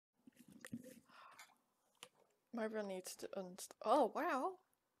Maybe I need to oh wow.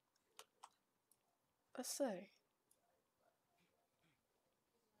 Let's see.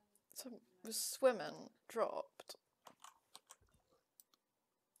 So the swimming dropped.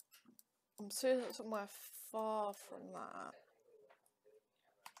 I'm somewhere far from that.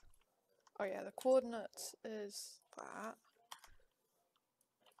 Oh yeah, the coordinates is that.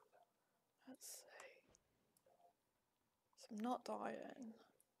 Let's see. So I'm not dying.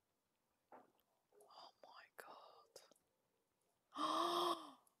 Oh my god.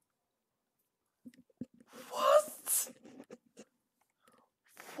 What?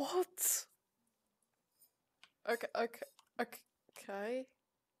 What? Okay.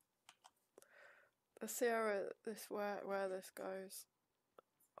 Let's see how where this goes.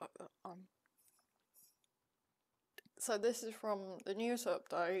 So this is from the news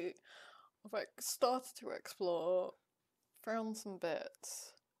update. I've started to explore, found some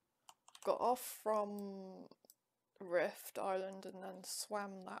bits, got off from Rift Island and then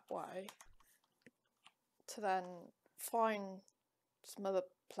swam that way to then find some other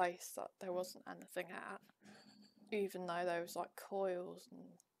place that there wasn't anything at, even though there was like coils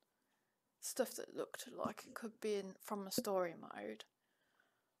and stuff that looked like it could be from a story mode.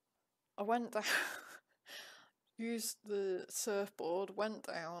 I went down, used the surfboard, went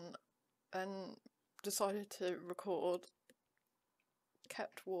down and decided to record,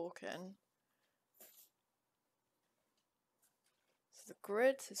 kept walking. So the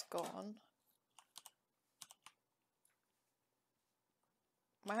grid is gone.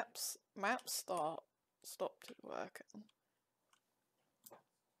 Maps stopped working.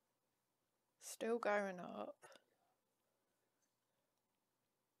 Still going up.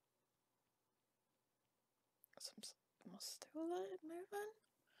 Am I still moving?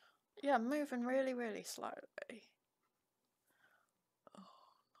 Yeah, I'm moving really, really slowly. Oh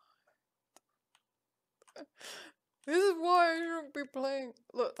no. This is why I shouldn't be playing.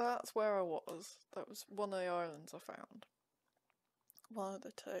 Look, that's where I was. That was one of the islands I found. One of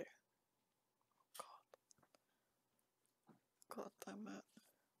the two. God damn it.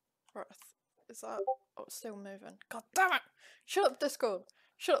 Right, is that... Oh, it's still moving. God damn it! Shut up, Discord!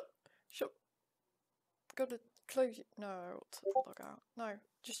 Shut up! Shut up! Gotta close it. No, to log out. No,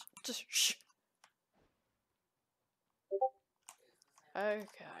 just shh!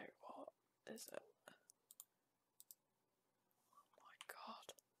 Okay, what is it? Oh my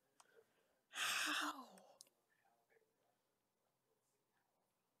god. How?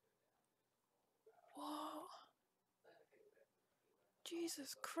 What?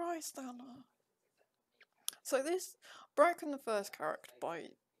 Jesus Christ, Anna. So this broken the first character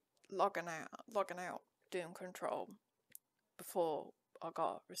by logging out, doing control before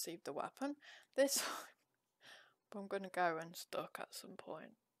I received the weapon. This time I'm gonna go unstuck at some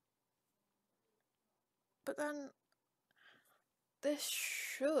point. But then this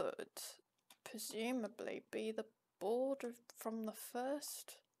should presumably be the board from the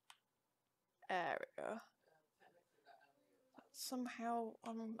first area. Somehow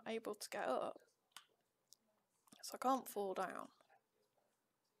I'm able to get up. So I can't fall down.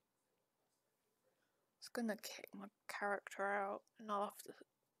 It's gonna kick my character out and I'll have to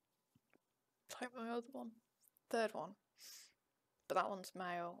take my other one. Third one. But that one's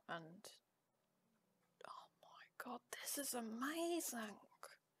male and... Oh my god, this is amazing!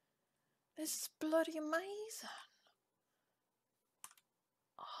 This is bloody amazing!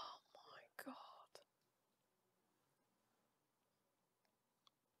 Oh my god.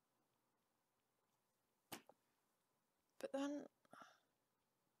 But then...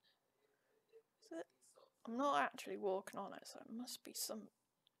 I'm not actually walking on it, so it must be some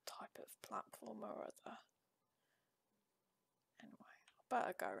type of platform or other. Anyway, I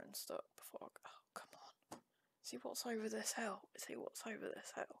better go and stop before I go. Oh, come on. See what's over this hill? See what's over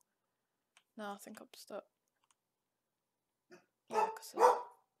this hill? No, I think I'm stuck. Yeah, because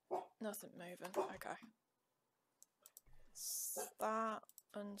there's nothing moving. Okay. That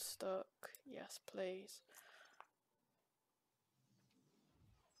unstuck. Yes, please.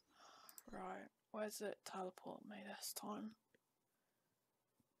 Right. Where's it teleport me this time?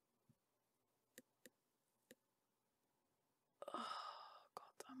 Oh,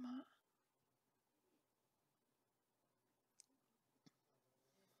 god damn it.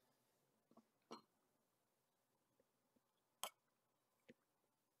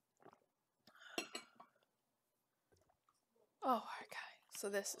 Oh, okay. So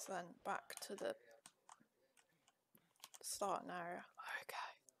this is then back to the starting area. Okay.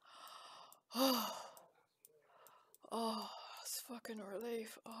 Oh, it's fucking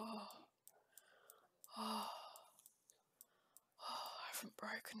relief. Oh, I haven't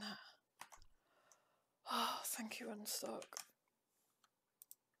broken it. Oh, thank you, Unstuck.